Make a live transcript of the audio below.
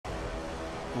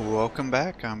Welcome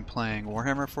back. I'm playing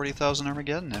Warhammer 40,000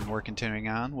 Armageddon, and we're continuing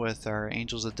on with our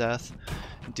Angels of Death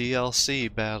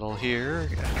DLC battle here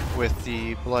with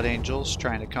the Blood Angels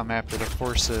trying to come after the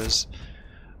forces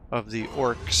of the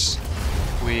Orcs.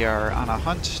 We are on a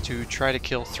hunt to try to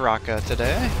kill Thraka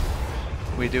today.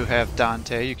 We do have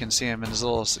Dante. You can see him in his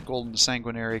little golden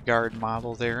sanguinary guard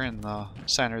model there in the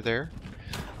center there.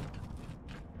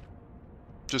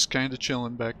 Just kind of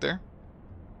chilling back there.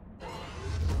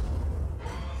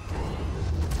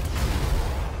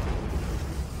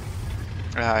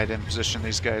 I didn't position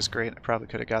these guys great. I probably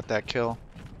could have got that kill.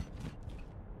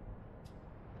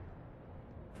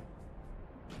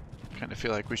 Kind of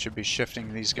feel like we should be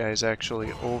shifting these guys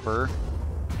actually over.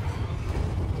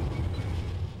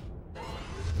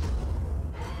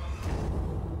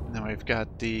 And then we've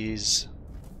got these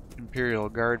Imperial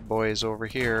Guard boys over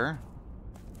here.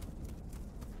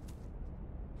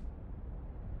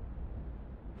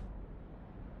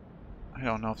 I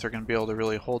don't know if they're going to be able to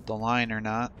really hold the line or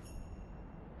not.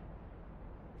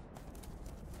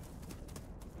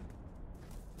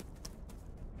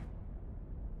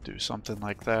 Do something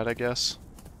like that, I guess.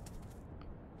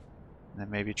 And then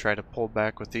maybe try to pull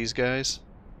back with these guys.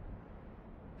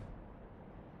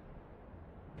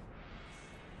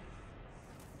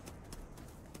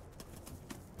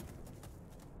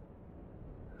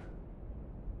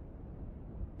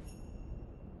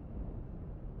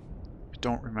 I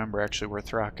don't remember actually where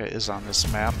Thraka is on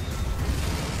this map.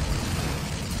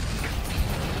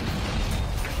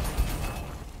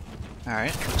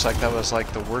 Alright, looks like that was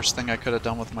like the worst thing I could have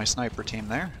done with my sniper team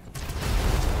there.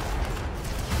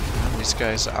 And these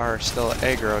guys are still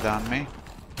aggroed on me.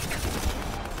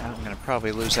 I'm going to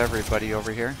probably lose everybody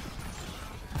over here.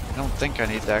 I don't think I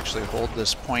need to actually hold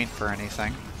this point for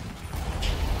anything.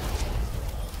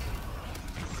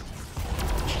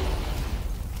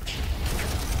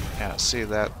 Yeah, see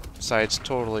that side's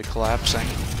totally collapsing.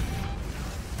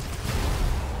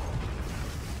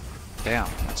 Damn,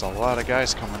 that's a lot of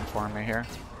guys coming for me here.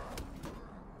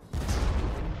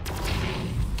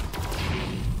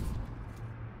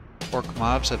 Orc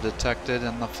mobs have detected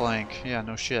in the flank. Yeah,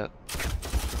 no shit.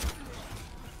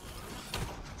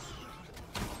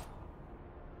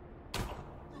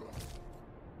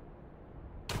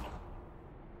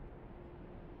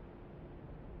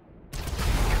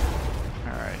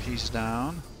 Alright, he's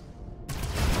down.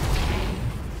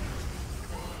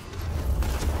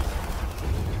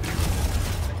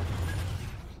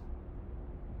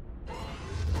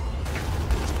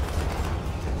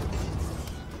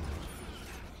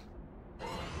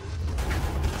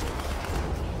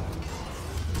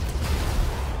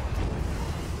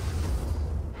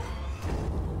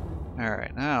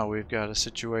 Alright, now we've got a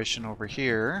situation over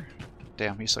here.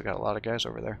 Damn, he's still got a lot of guys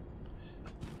over there.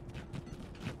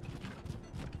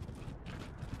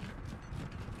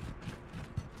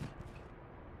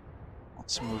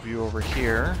 Let's move you over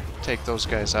here. Take those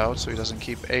guys out so he doesn't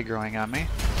keep aggroing on me.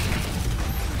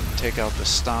 Take out the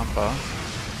Stompa.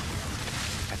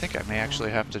 I think I may actually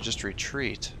have to just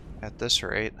retreat at this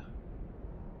rate.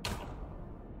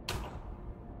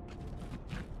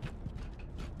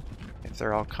 If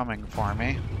they're all coming for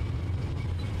me.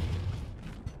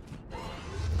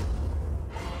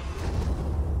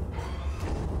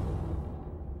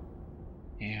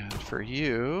 And for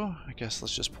you, I guess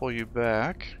let's just pull you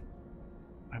back.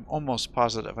 I'm almost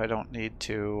positive I don't need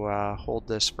to hold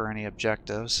this for any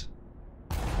objectives.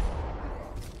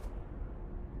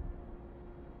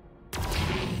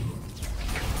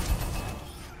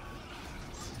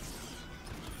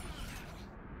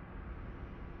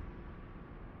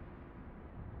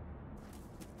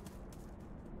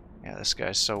 Yeah, this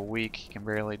guy's so weak, he can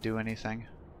barely do anything.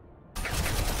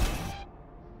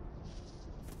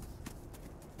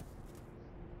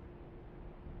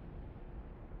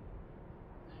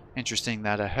 Interesting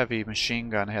that a heavy machine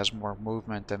gun has more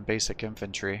movement than basic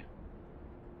infantry.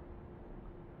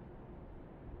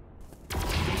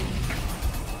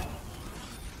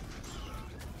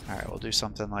 Alright, we'll do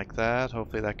something like that.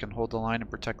 Hopefully that can hold the line and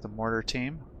protect the mortar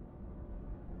team.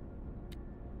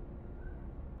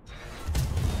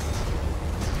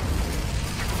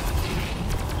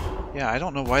 Yeah, I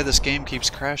don't know why this game keeps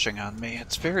crashing on me.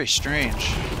 It's very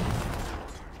strange.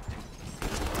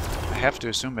 I have to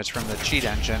assume it's from the cheat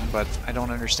engine, but I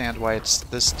don't understand why it's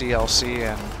this DLC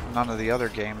and none of the other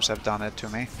games have done it to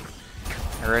me.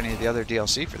 Or any of the other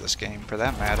DLC for this game, for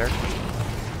that matter.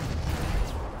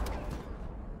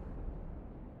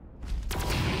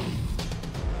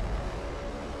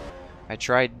 I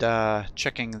tried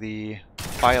checking the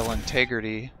file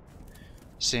integrity,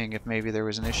 seeing if maybe there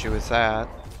was an issue with that.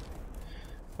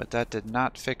 But that did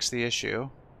not fix the issue.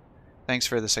 Thanks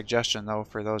for the suggestion, though,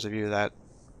 for those of you that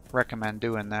recommend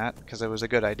doing that, because it was a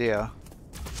good idea,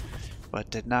 but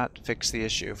did not fix the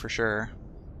issue for sure.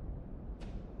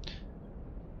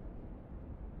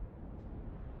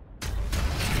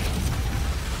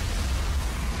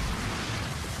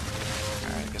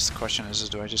 Alright, I guess the question is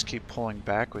do I just keep pulling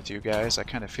back with you guys? I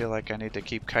kind of feel like I need to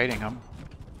keep kiting them.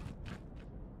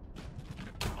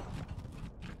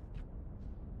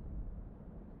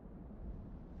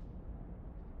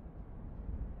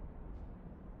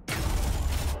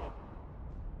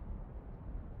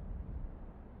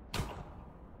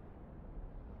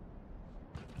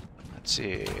 Let's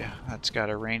see, that's got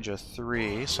a range of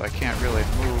 3, so I can't really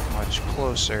move much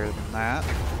closer than that.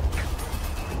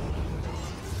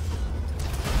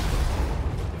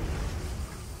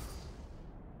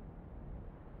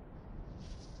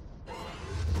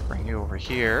 Bring you over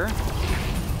here.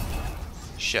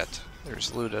 Shit,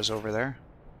 there's Ludas over there.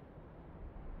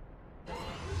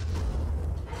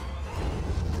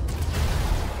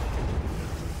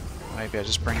 Maybe I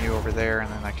just bring you over there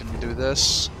and then I can do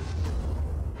this.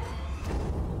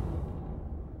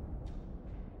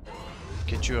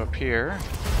 Get you up here.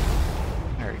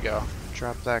 There you go.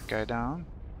 Drop that guy down.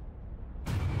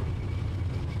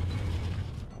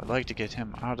 I'd like to get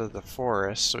him out of the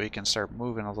forest so he can start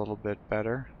moving a little bit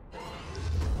better.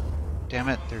 Damn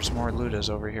it, there's more Ludas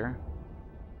over here.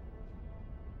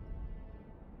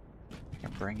 I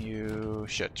can bring you...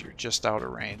 Shit, you're just out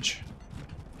of range.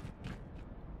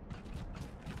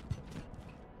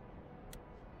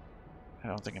 I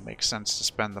don't think it makes sense to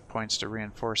spend the points to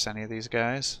reinforce any of these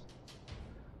guys.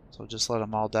 So just let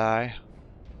them all die.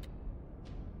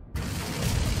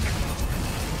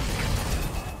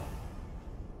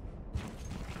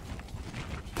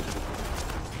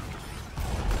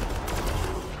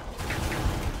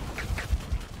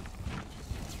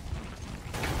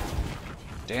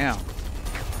 Damn.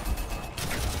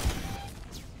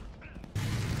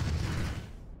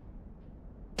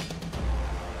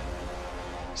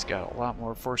 He's got a lot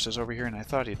more forces over here than I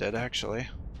thought he did, actually.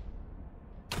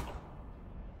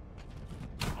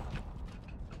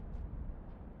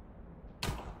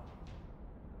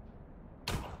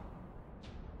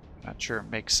 Not sure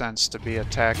it makes sense to be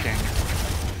attacking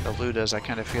the Ludas. I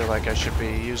kind of feel like I should be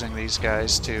using these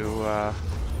guys to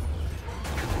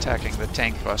attacking the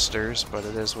tank busters, but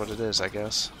it is what it is, I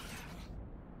guess.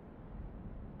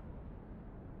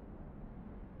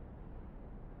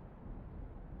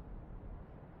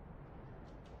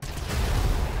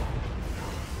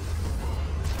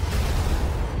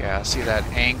 Yeah, see, that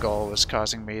angle was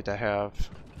causing me to have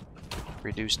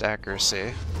reduced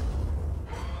accuracy.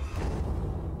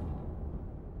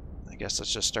 I guess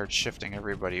let's just start shifting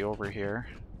everybody over here.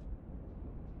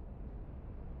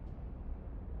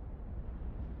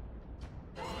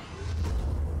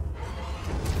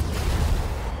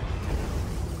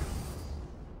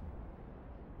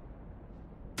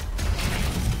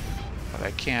 What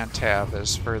I can't have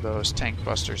is for those tank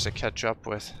busters to catch up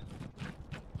with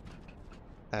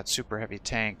that super heavy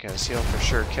tank, as he'll for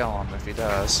sure kill him if he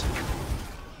does.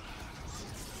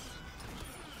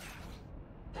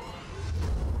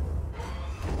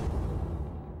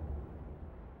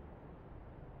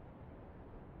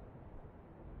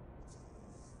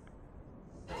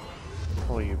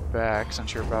 Pull you back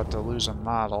since you're about to lose a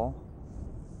model.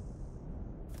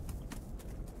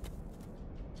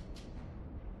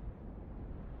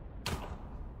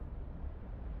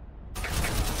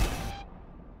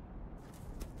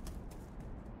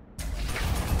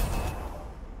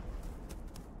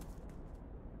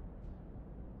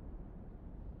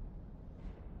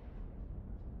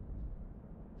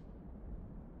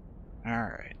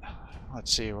 Alright,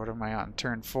 let's see, what am I on?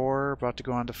 Turn 4, about to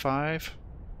go on to 5.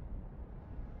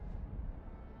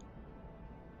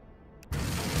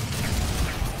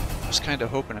 I was kind of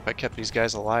hoping if I kept these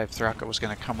guys alive, Thraka was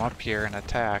going to come up here and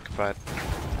attack, but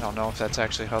I don't know if that's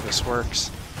actually how this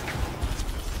works.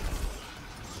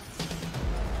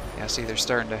 Yeah, see, they're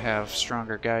starting to have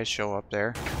stronger guys show up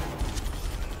there.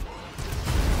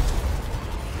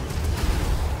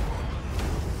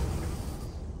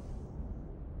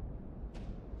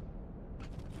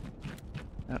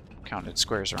 Counted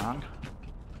squares wrong.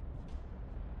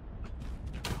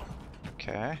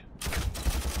 Okay.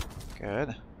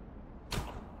 Good.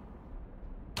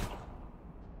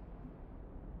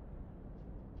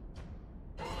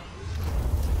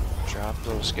 Drop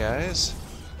those guys.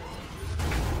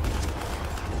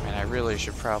 And I really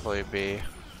should probably be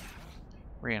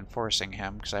reinforcing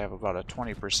him because I have about a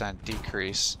 20%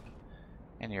 decrease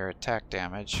in your attack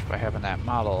damage by having that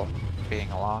model being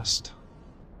lost.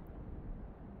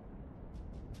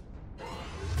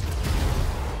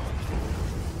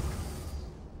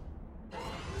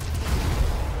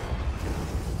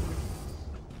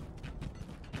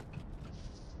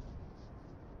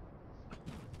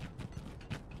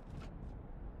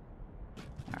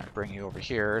 bring you over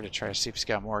here to try to see if he's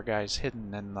got more guys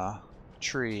hidden in the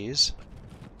trees.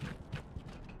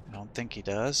 I don't think he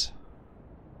does.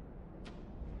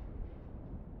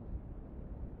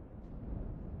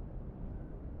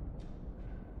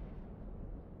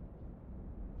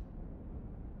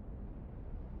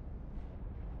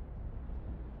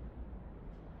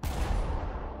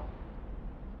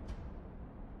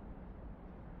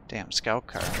 Damn scout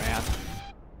car, man.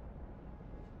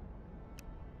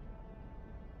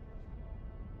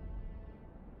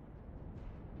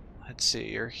 Let's see,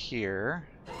 you're here.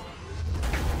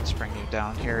 Let's bring you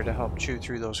down here to help chew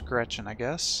through those Gretchen, I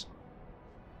guess.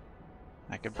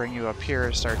 I could bring you up here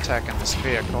and start attacking this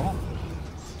vehicle.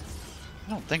 I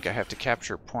don't think I have to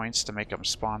capture points to make them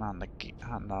spawn on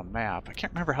the map. I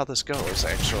can't remember how this goes,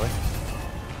 actually.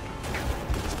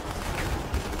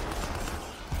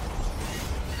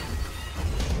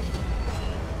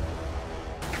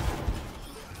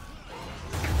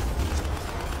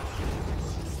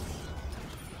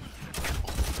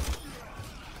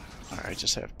 Alright,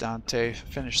 just have Dante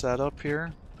finish that up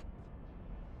here.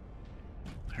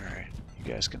 Alright, you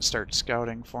guys can start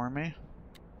scouting for me.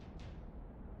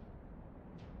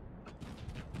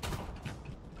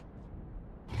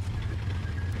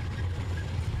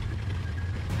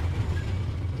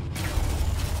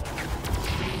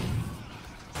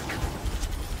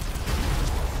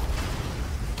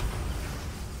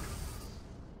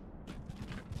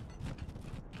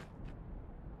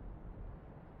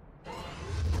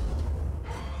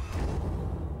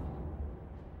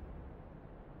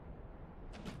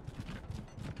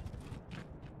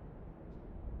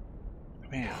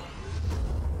 Man,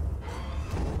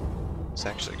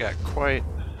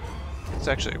 it's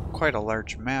actually quite a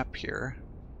large map here.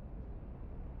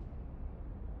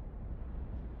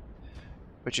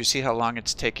 But you see how long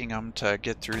it's taking them to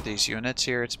get through these units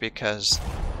here? It's because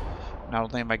not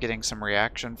only am I getting some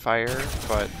reaction fire,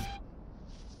 but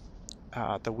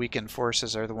the weakened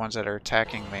forces are the ones that are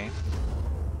attacking me.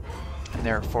 And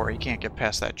therefore he can't get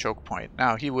past that choke point.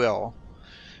 Now he will,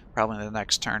 probably in the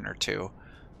next turn or two.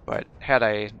 But had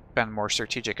I been more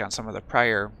strategic on some of the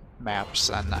prior maps,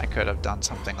 then I could have done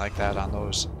something like that on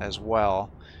those as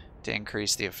well to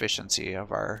increase the efficiency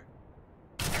of our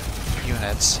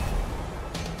units.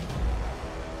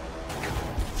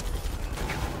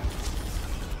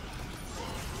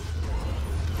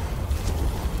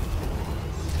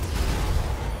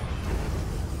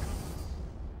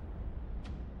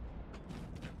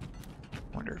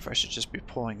 Wonder if I should just be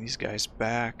pulling these guys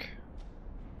back,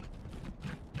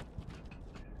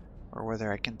 or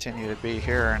whether I continue to be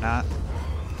here or not.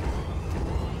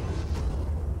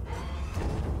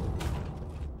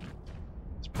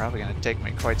 It's probably going to take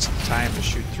me quite some time to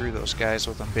shoot through those guys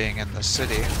with them being in the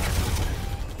city.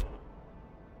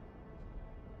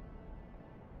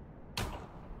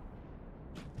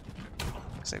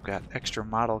 Because they've got extra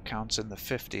model counts in the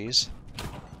 50s.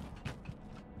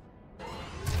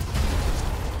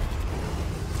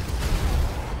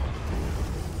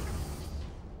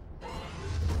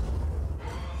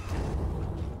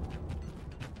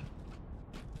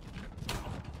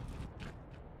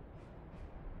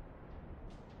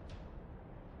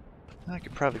 I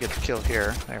could probably get the kill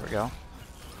here. There we go.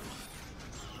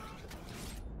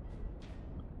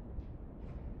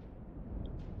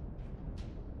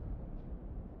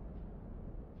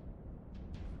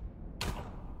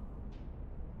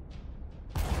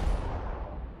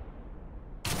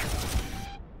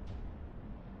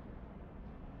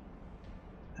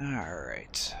 All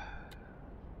right.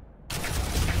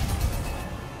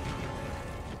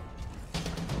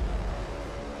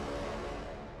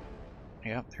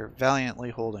 Yep, they're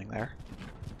valiantly holding there.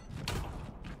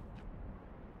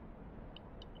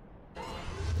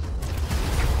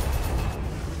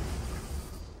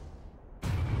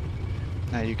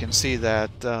 Now you can see that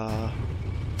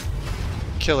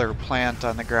killer plant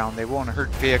on the ground. They won't hurt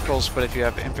vehicles, but if you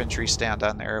have infantry stand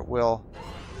on there, it will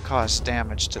cause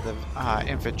damage to the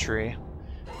infantry.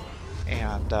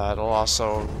 And it'll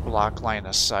also block line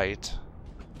of sight.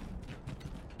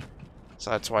 So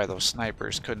that's why those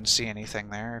snipers couldn't see anything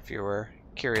there, if you were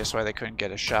curious why they couldn't get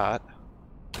a shot.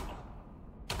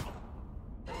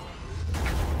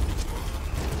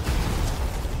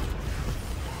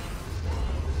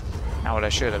 Now what I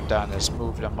should have done is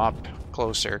moved them up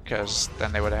closer, because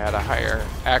then they would have had a higher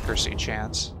accuracy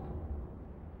chance.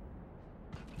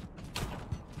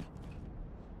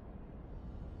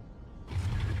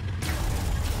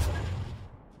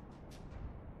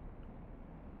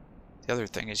 The other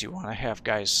thing is you want to have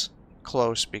guys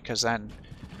close, because then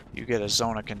you get a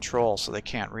zone of control so they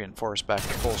can't reinforce back to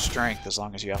full strength as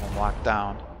long as you have them locked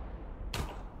down.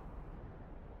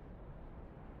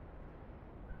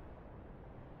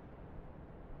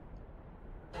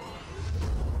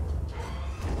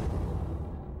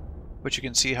 But you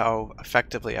can see how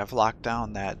effectively I've locked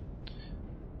down that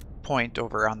point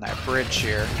over on that bridge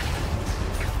here.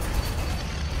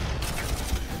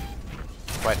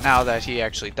 But now that he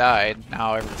actually died,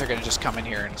 now they're going to just come in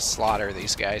here and slaughter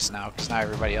these guys now, because now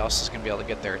everybody else is going to be able to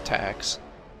get their attacks.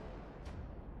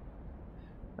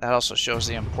 That also shows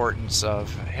the importance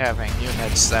of having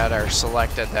units that are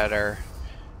selected that are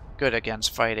good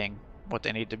against fighting what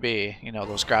they need to be. You know,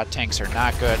 those Grot tanks are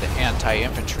not good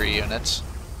anti-infantry units,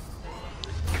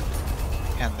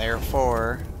 and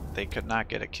therefore they could not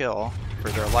get a kill for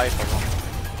their life of them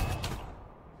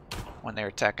when they were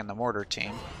attacking the mortar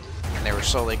team. And they were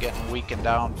slowly getting weakened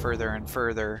down further and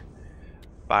further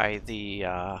by the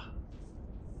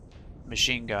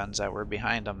machine guns that were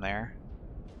behind them there.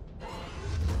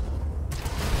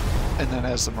 And then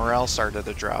as the morale started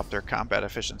to drop, their combat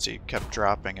efficiency kept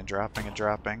dropping and dropping and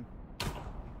dropping.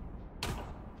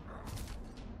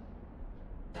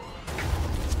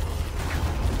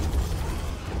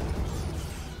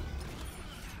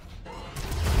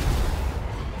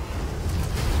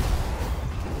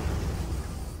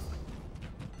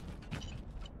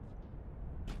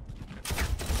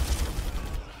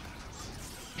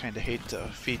 Kinda hate to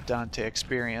feed Dante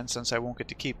experience since I won't get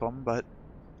to keep them, but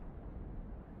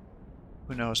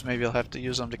who knows, maybe I'll have to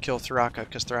use them to kill Thraka,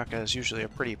 because Thraka is usually a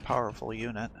pretty powerful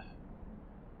unit.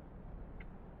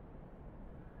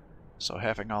 So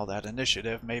having all that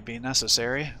initiative may be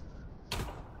necessary.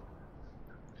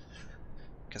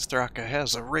 Because Thraka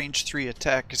has a range 3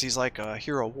 attack, because he's like a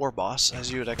hero war boss, as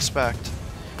you would expect.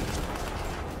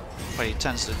 But he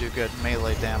tends to do good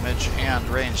melee damage and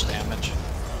range damage.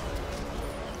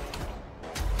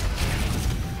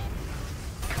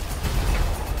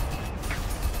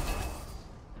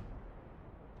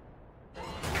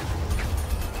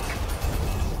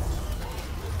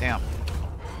 Damn.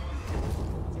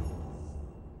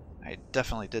 I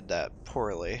definitely did that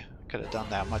poorly. Could have done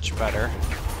that much better.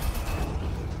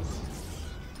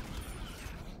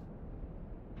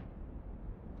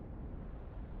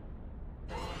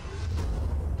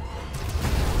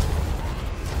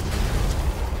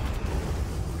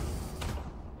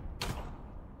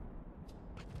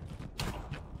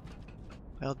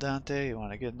 Well, Dante, you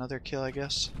want to get another kill, I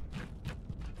guess?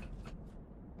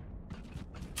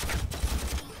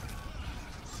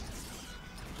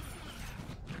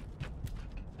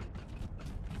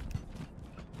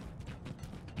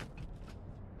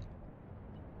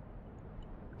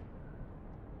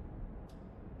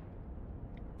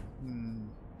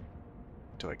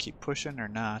 Do I keep pushing or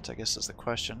not, I guess is the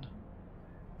question.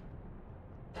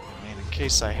 I mean, in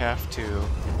case I have to...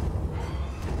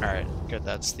 Alright, good,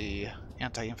 that's the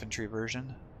anti-infantry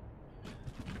version.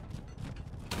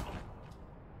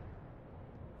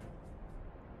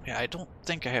 Yeah, I don't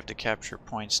think I have to capture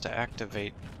points to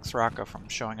activate Thraka from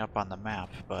showing up on the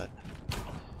map, but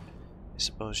I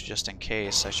suppose just in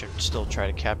case I should still try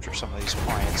to capture some of these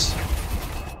points.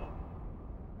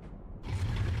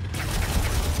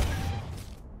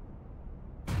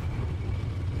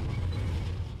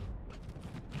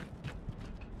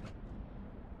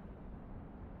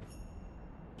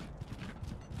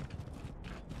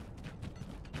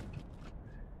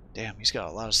 Damn, he's got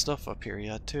a lot of stuff up here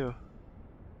yet, too.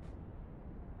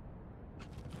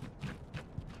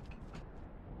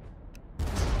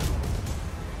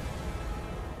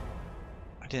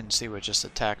 I didn't see what just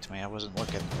attacked me, I wasn't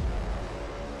looking.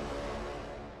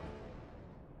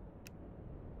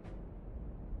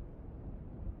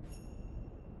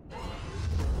 Alright,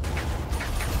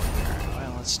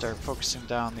 well, let's start focusing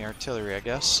down the artillery, I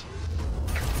guess.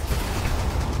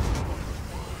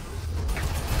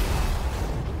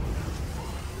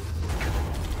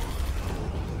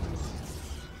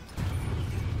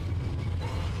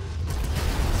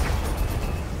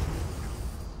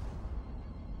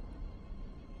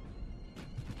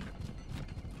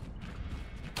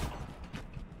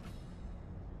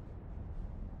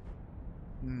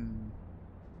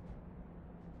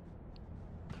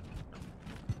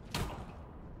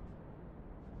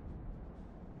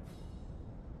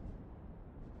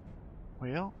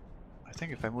 Well, I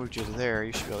think if I moved you to there,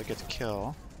 you should be able to get the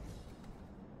kill.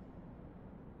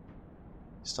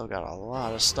 Still got a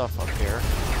lot of stuff up here.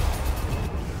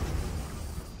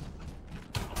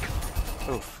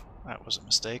 Oof, that was a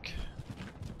mistake.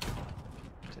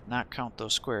 Did not count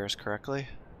those squares correctly.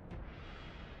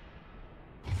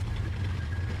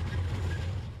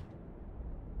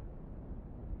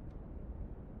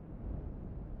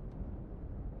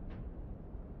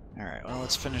 Alright, well,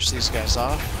 let's finish these guys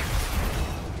off.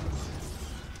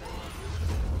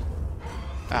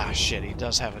 Ah, shit, he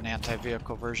does have an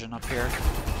anti-vehicle version up here.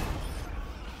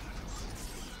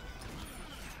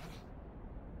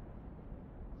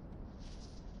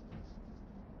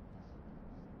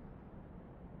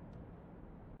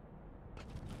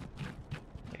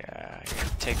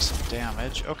 take some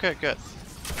damage. Okay, good.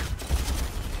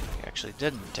 He actually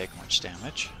didn't take much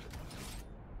damage.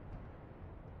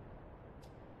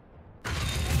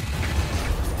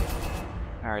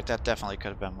 Alright, that definitely could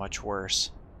have been much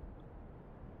worse.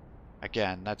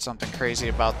 Again, that's something crazy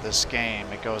about this game.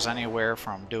 It goes anywhere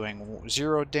from doing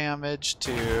 0 damage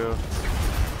to,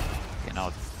 you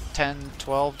know, 10,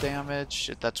 12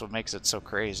 damage. That's what makes it so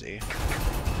crazy.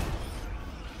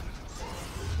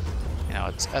 You know,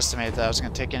 it's estimated that I was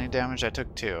going to take any damage. I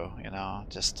took 2, you know,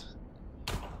 just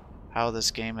how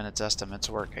this game and its estimates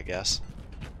work, I guess.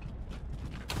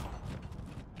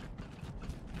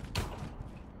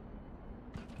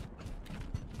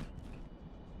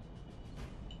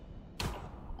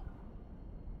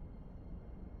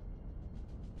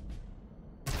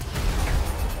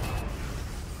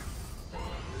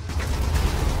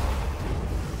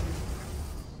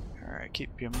 Alright,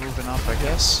 keep you moving up, I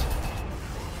guess.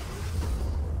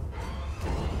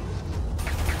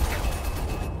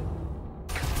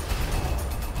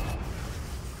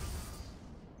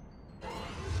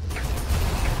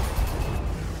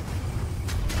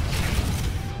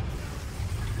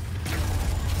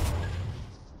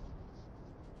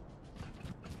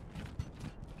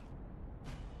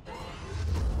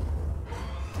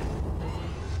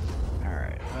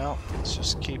 Let's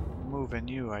just keep moving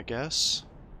you, I guess.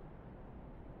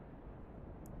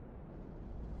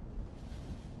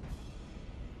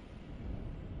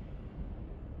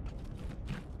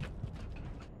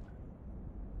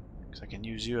 Because I can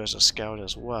use you as a scout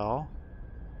as well.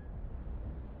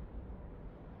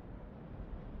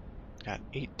 Got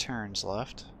 8 turns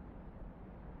left.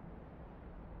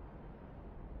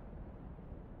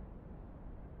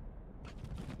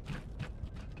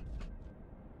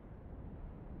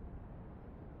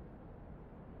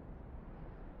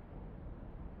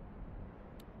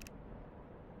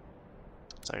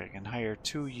 Looks like I can hire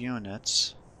 2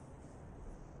 units.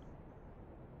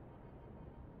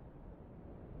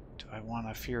 Do I want a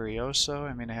Furioso?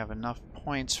 I mean, I have enough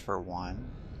points for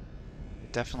one.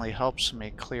 It definitely helps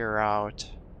me clear out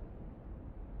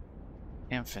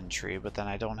infantry, but then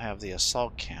I don't have the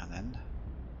assault cannon.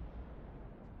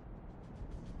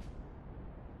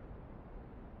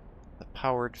 The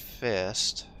powered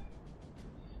fist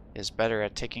is better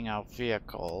at taking out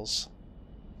vehicles,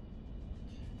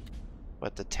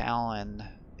 but the Talon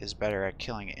is better at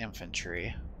killing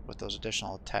infantry with those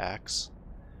additional attacks.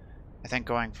 I think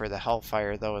going for the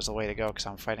Hellfire, though, is the way to go, because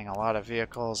I'm fighting a lot of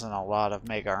vehicles and a lot of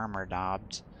mega armor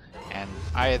knobs, and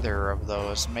either of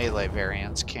those melee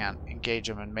variants can't engage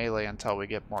them in melee until we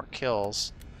get more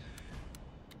kills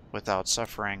without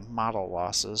suffering model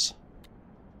losses.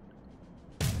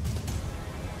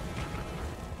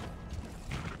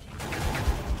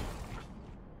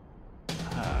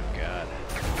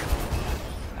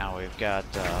 We've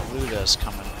got Ludas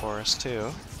coming for us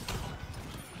too.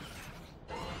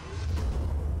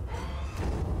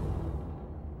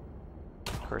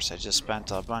 Of course, I just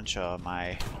spent a bunch of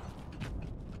my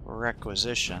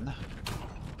requisition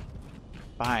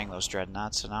buying those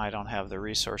dreadnoughts, so now I don't have the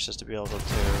resources to be able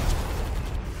to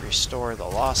restore the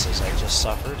losses I just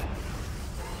suffered.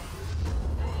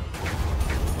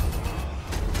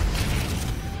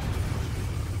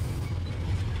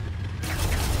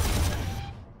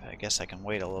 I guess I can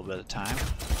wait a little bit of time.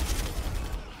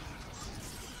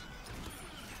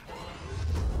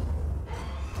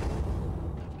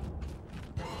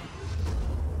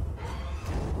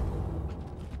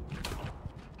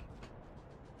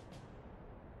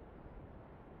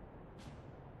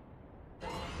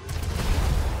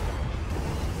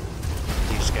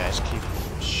 These guys keep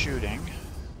shooting.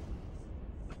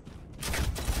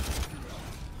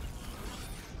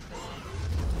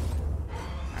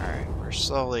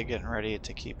 Slowly getting ready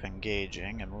to keep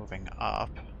engaging and moving up.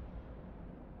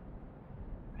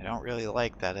 I don't really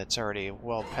like that it's already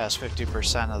well past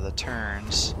 50% of the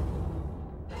turns,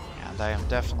 and I am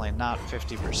definitely not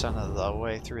 50% of the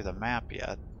way through the map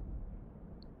yet.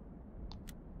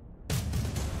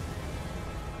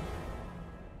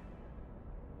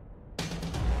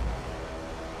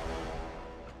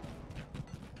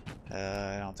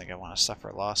 I don't think I want to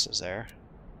suffer losses there.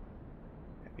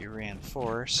 Maybe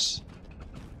reinforce.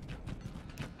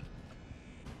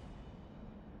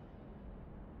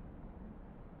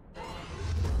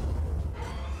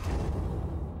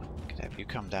 You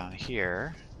come down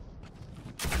here.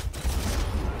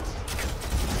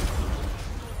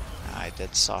 I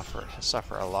did suffer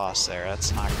a loss there.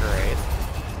 That's not great.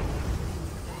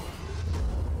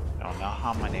 I don't know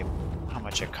how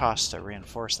much it costs to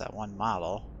reinforce that one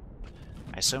model.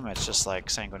 I assume it's just like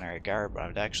Sanguinary Guard,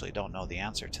 but I actually don't know the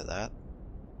answer to that.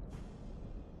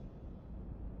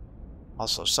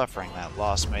 Also, suffering that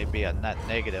loss may be a net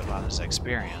negative on his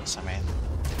experience. I mean,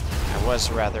 I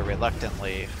was rather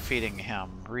reluctantly feeding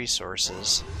him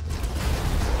resources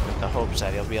with the hopes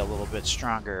that he'll be a little bit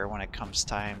stronger when it comes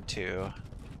time to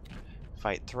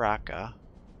fight Thraka.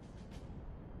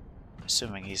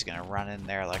 Assuming he's going to run in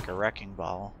there like a wrecking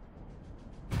ball.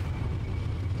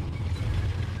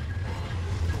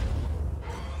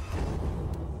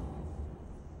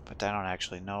 But I don't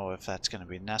actually know if that's going to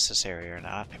be necessary or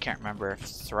not. I can't remember if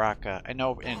Thraka... I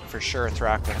know for sure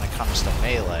Thraka, when it comes to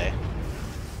melee,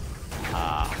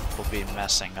 will be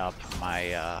messing up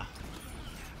my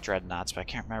dreadnoughts, but I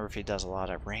can't remember if he does a lot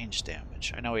of range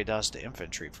damage. I know he does to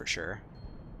infantry for sure.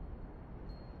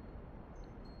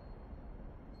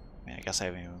 I mean, I guess I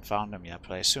haven't even found him yet,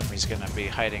 but I assume he's going to be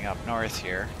hiding up north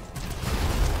here.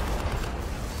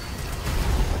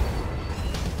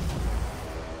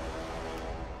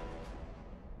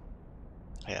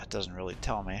 Yeah, it doesn't really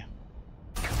tell me.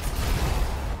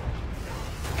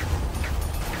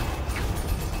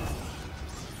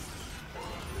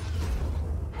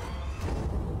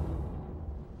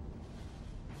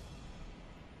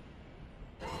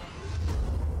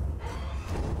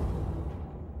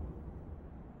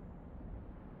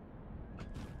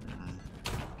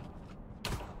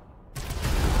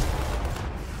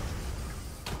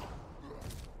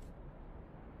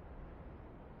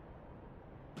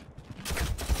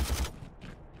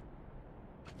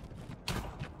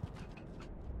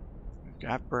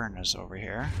 Got burners over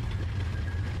here.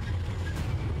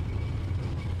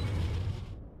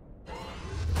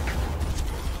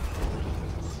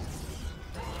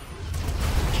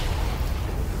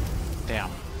 Damn. I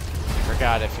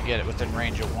forgot if you get it within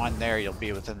range of 1 there, you'll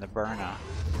be within the Burna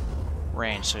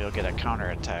range, so you'll get a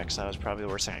counterattack. So that was probably the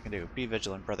worst thing I can do. Be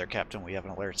vigilant, brother captain. We have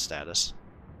an alert status.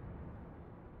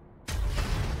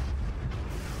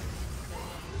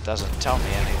 Doesn't tell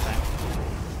me anything.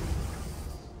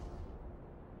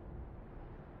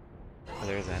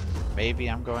 Other than maybe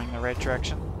I'm going the right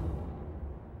direction.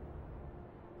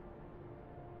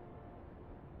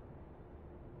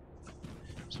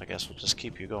 So I guess we'll just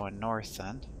keep you going north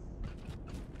then.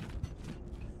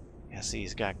 Yeah, see,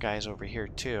 he's got guys over here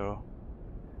too.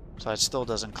 So that still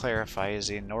doesn't clarify. Is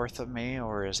he north of me,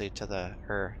 or is he to the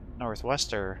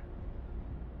northwest or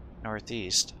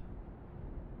northeast?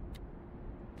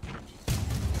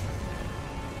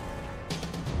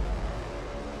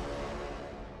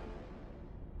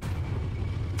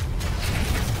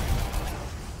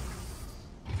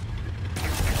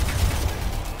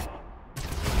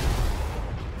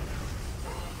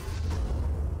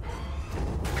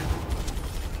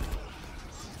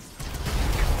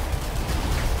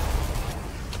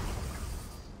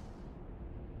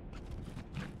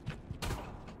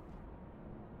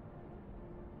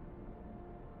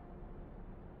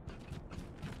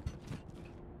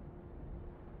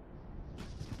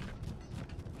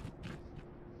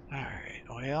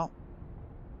 Well,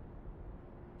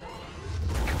 I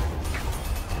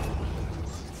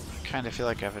kind of feel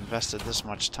like I've invested this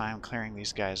much time clearing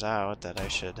these guys out that I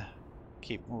should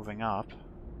keep moving up.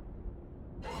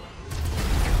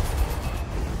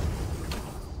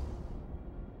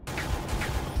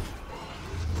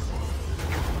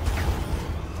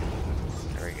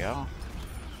 There we go.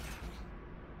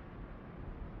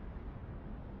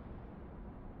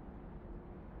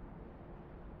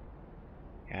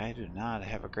 Yeah, I do not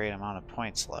have a great amount of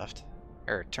points left,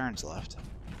 or turns left.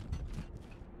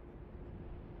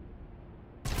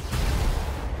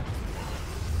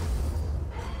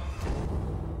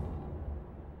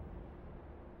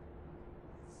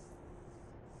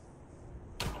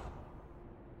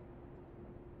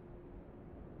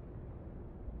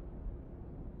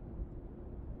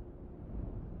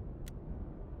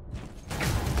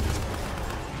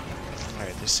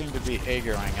 Alright, they seem to be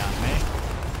aggroing on me.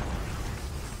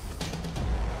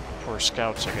 Poor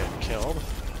scouts are getting killed.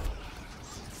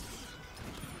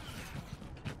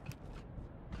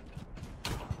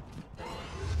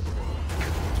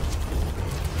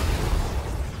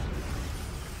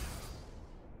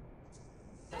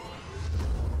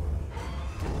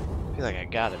 I feel like I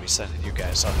gotta be sending you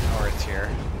guys up north here.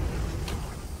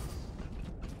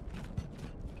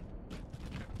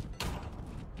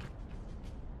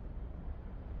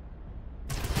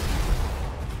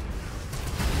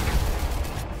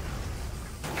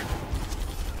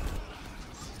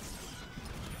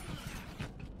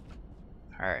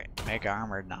 Alright, make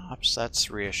armored knops,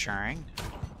 that's reassuring.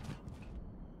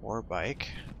 War bike.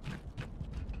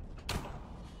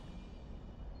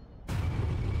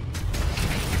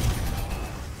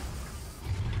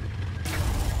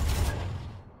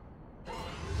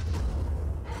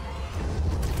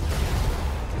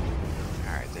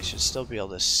 should still be able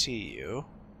to see you.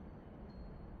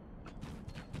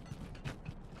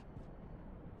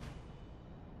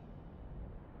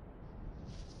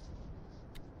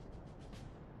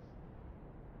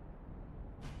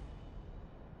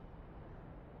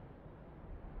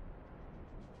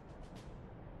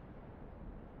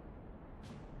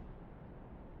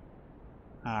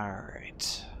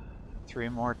 Alright. 3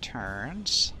 more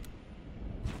turns.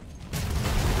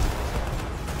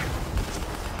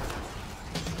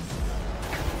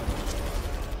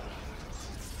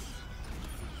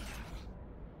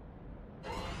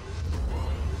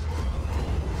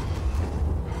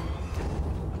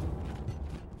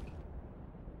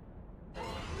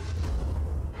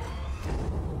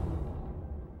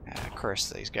 Of course,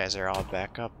 these guys are all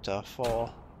back up to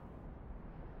full.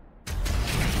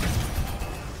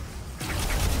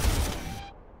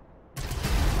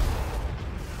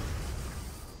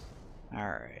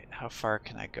 Alright, how far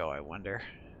can I go, I wonder?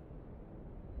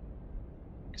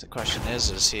 Because the question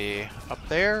is he up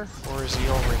there, or is he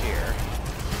over here?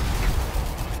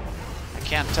 I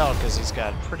can't tell because he's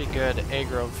got pretty good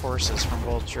aggro forces from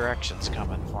both directions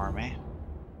coming for me.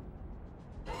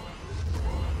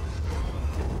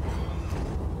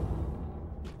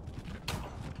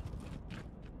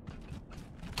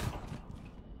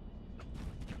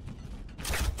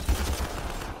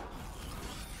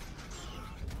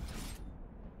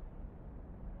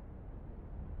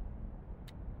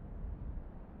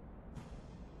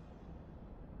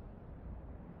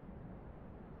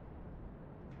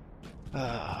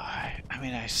 I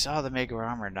mean, I saw the Mega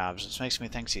Armor knobs, which makes me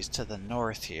think he's to the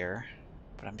north here.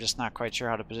 But I'm just not quite sure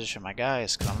how to position my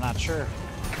guys, because I'm not sure.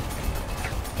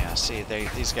 Yeah, see,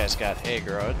 these guys got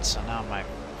aggroed, so now my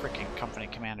freaking company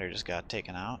commander just got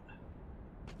taken out.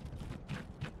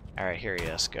 Alright, here he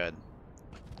is, good.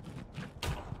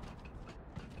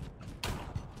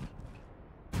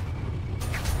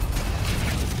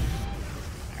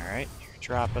 Alright, you're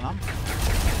dropping them.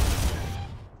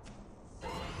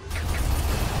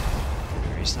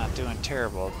 He's not doing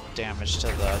terrible damage to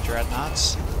the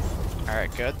dreadnoughts.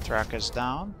 Alright, good. Thraka's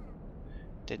down.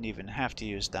 Didn't even have to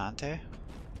use Dante.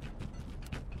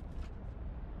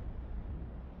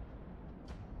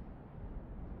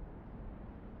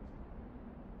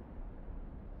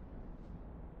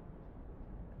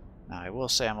 Now, I will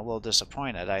say I'm a little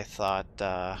disappointed. I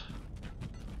thought,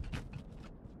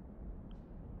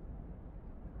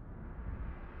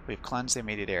 we've cleansed the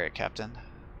immediate area, Captain.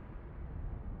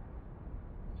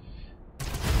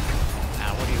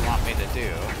 Want me to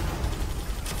do.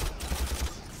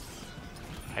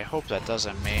 I hope that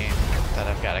doesn't mean that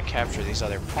I've got to capture these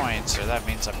other points, or that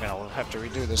means I'm going to have to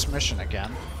redo this mission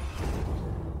again.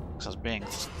 Because I was being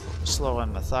slow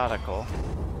and methodical.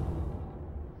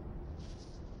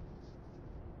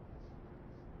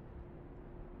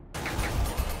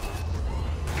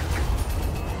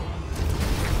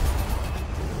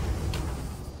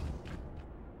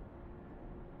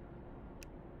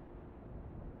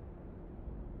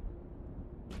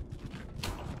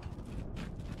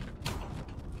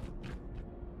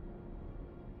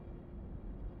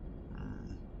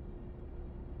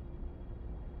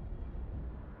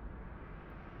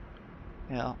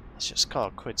 Yeah, let's just call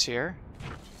it quits here.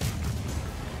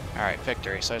 Alright,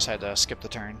 victory, so I just had to skip the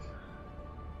turn.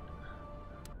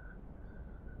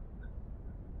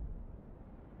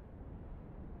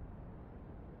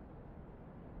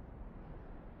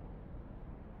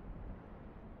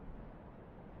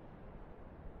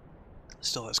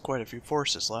 Still has quite a few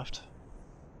forces left.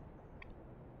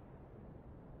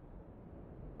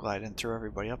 Glad I didn't throw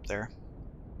everybody up there.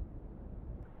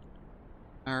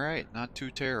 Alright, not too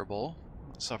terrible.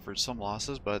 Suffered some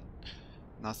losses, but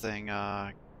nothing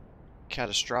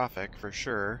catastrophic for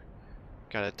sure.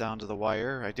 Got it down to the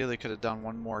wire. Ideally could have done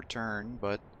one more turn,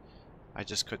 but I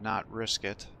just could not risk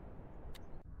it.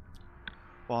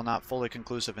 While not fully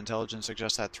conclusive, intelligence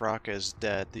suggests that Thraka is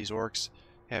dead. These orcs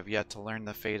have yet to learn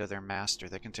the fate of their master.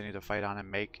 They continue to fight on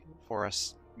and make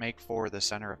for the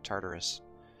center of Tartarus.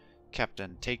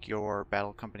 Captain, take your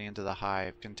battle company into the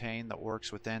hive, contain the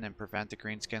orcs within, and prevent the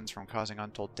greenskins from causing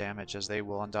untold damage, as they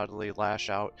will undoubtedly lash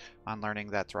out on learning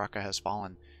that Thraka has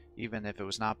fallen. Even if it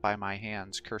was not by my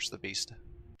hands, curse the beast.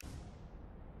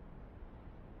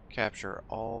 Capture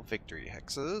all victory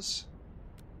hexes.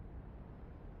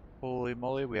 Holy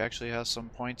moly, we actually have some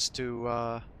points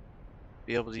to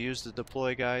be able to use the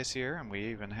deploy guys here, and we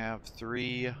even have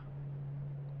three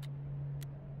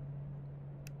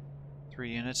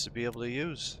units to be able to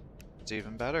use. It's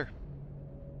even better.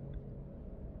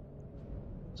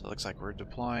 So it looks like we're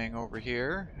deploying over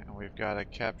here, and we've got to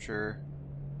capture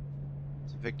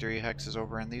the victory hexes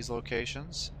over in these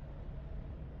locations.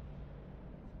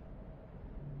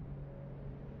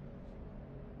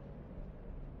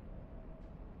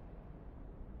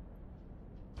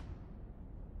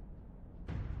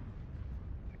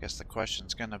 guess the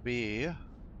question's gonna be,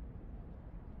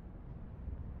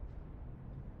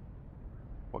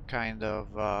 what kind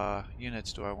of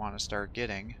units do I want to start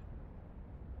getting?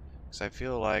 Because I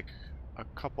feel like a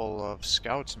couple of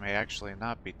scouts may actually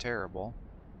not be terrible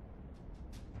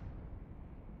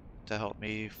to help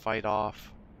me fight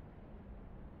off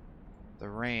the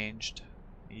ranged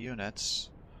units.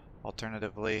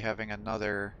 Alternatively, having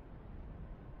another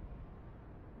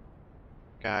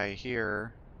guy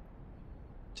here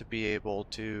to be able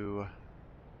to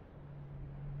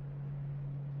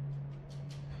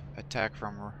attack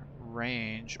from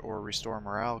range or restore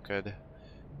morale could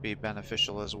be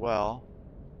beneficial as well.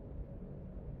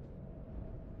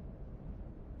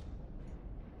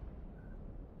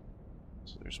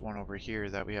 So there's one over here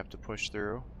that we have to push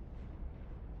through.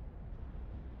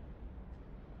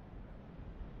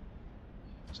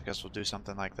 So I guess we'll do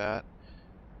something like that.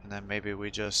 And then maybe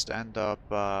we just end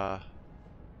up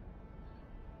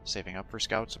saving up for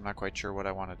scouts. I'm not quite sure what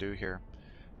I want to do here.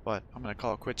 But I'm going to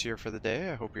call it quits here for the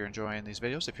day. I hope you're enjoying these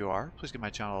videos. If you are, please give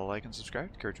my channel a like and subscribe.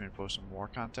 Encourage me to post some more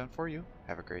content for you.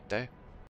 Have a great day.